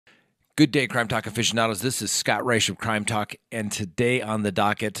Good day, Crime Talk aficionados. This is Scott Reisch of Crime Talk, and today on the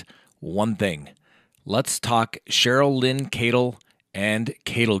docket, one thing. Let's talk Cheryl Lynn Cadle and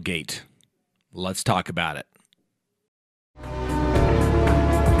Cadlegate. Let's talk about it.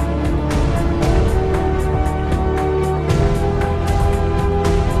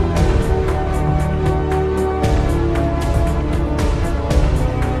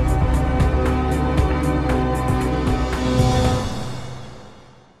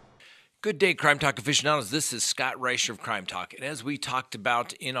 Good day, Crime Talk aficionados. This is Scott Reisch of Crime Talk, and as we talked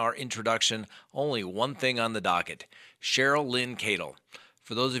about in our introduction, only one thing on the docket, Cheryl Lynn Cadle.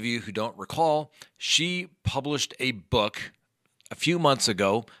 For those of you who don't recall, she published a book a few months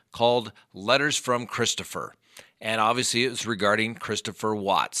ago called Letters from Christopher, and obviously it was regarding Christopher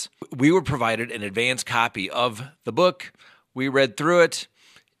Watts. We were provided an advance copy of the book. We read through it.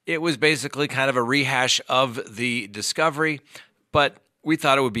 It was basically kind of a rehash of the discovery, but we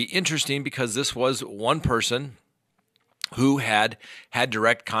thought it would be interesting because this was one person who had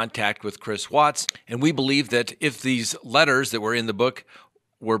direct contact with Chris Watts, and we believe that if these letters that were in the book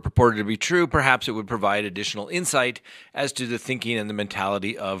were purported to be true, perhaps it would provide additional insight as to the thinking and the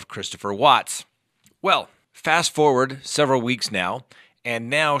mentality of Christopher Watts. Well, fast forward several weeks now,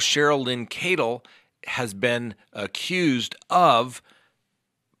 and now Cheryl Lynn Cadle has been accused of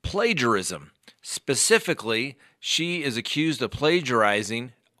plagiarism. Specifically, she is accused of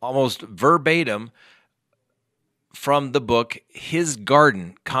plagiarizing almost verbatim from the book His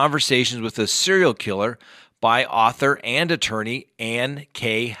Garden, Conversations with a Serial Killer by author and attorney Ann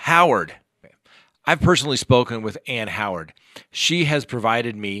K. Howard. I've personally spoken with Ann Howard. She has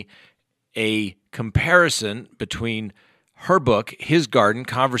provided me a comparison between her book, His Garden,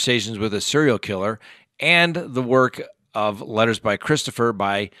 Conversations with a Serial Killer, and the work of Letters by Christopher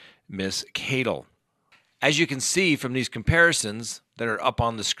by Miss Cadle. As you can see from these comparisons that are up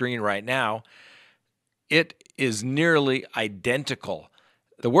on the screen right now, it is nearly identical.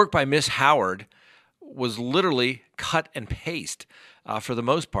 The work by Miss Howard was literally cut and paste for the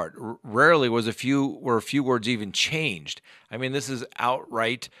most part. Rarely were a few words even changed. I mean, this is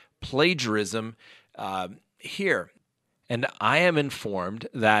outright plagiarism here. And I am informed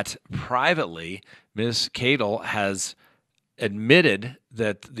that privately, Miss Cadle has admitted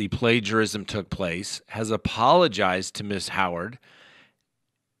that the plagiarism took place, has apologized to Miss Howard,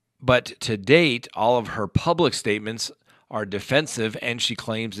 but to date, all of her public statements are defensive, and she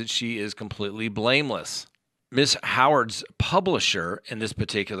claims that she is completely blameless. Miss Howard's publisher, in this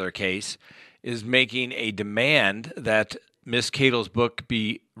particular case, is making a demand that Miss Cadle's book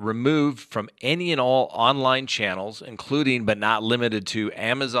be removed from any and all online channels, including but not limited to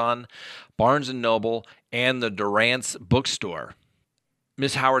Amazon, Barnes & Noble, and the Durant's bookstore.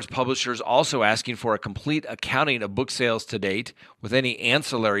 Miss Howard's publisher is also asking for a complete accounting of book sales to date with any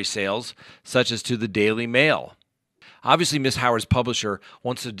ancillary sales, such as to the Daily Mail. Obviously, Miss Howard's publisher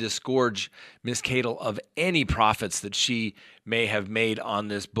wants to disgorge Miss Cadle of any profits that she may have made on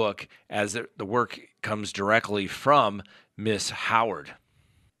this book, as the work comes directly from Miss Howard.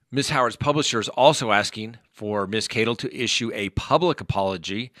 Miss Howard's publisher is also asking for Miss Cadle to issue a public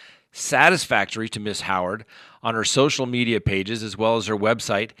apology satisfactory to Miss Howard on her social media pages as well as her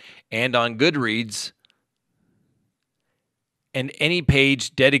website and on Goodreads, and any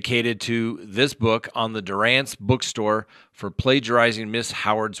page dedicated to this book on the Durant's bookstore for plagiarizing Miss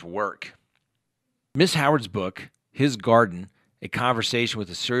Howard's work. Miss Howard's book, His Garden, A Conversation with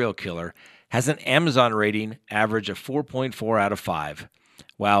a Serial Killer, has an Amazon rating average of 4.4 out of 5,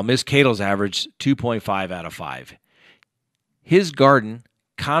 while Miss Cadle's average 2.5 out of 5. His Garden,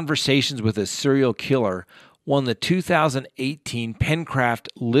 Conversations with a Serial Killer won the 2018 Pencraft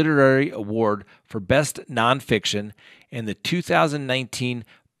Literary Award for Best Nonfiction and the 2019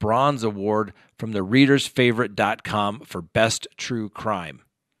 Bronze Award from the ReadersFavorite.com for Best True Crime.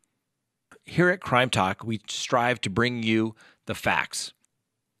 Here at Crime Talk, we strive to bring you the facts.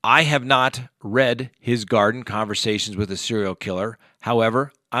 I have not read His Garden, Conversations with a Serial Killer.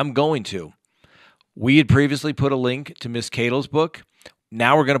 However, I'm going to. We had previously put a link to Miss Cadle's book.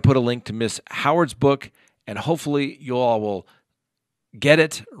 Now we're going to put a link to Miss Howard's book, and hopefully you all will get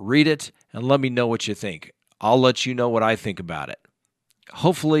it, read it, and let me know what you think. I'll let you know what I think about it.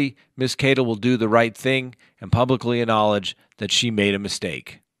 Hopefully, Miss Cadle will do the right thing and publicly acknowledge that she made a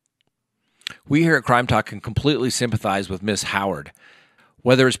mistake. We here at Crime Talk can completely sympathize with Miss Howard.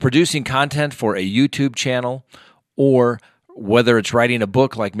 Whether it's producing content for a YouTube channel or whether it's writing a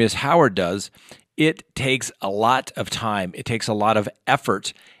book like Miss Howard does, it takes a lot of time. It takes a lot of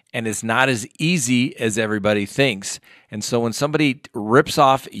effort, and it's not as easy as everybody thinks. And so when somebody rips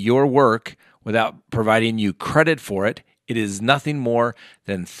off your work without providing you credit for it, It is nothing more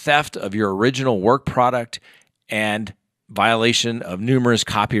than theft of your original work product and violation of numerous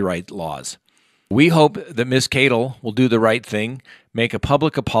copyright laws. We hope that Ms. Cadle will do the right thing, make a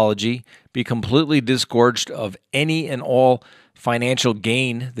public apology, be completely disgorged of any and all financial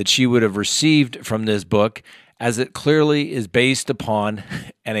gain that she would have received from this book, as it clearly is based upon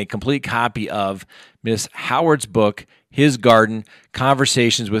and a complete copy of Miss Howard's book, His Garden: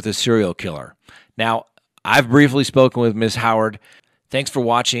 Conversations with a Serial Killer. Now, I've briefly spoken with Miss Howard. Thanks for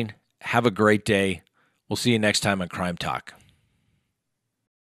watching. Have a great day. We'll see you next time on Crime Talk.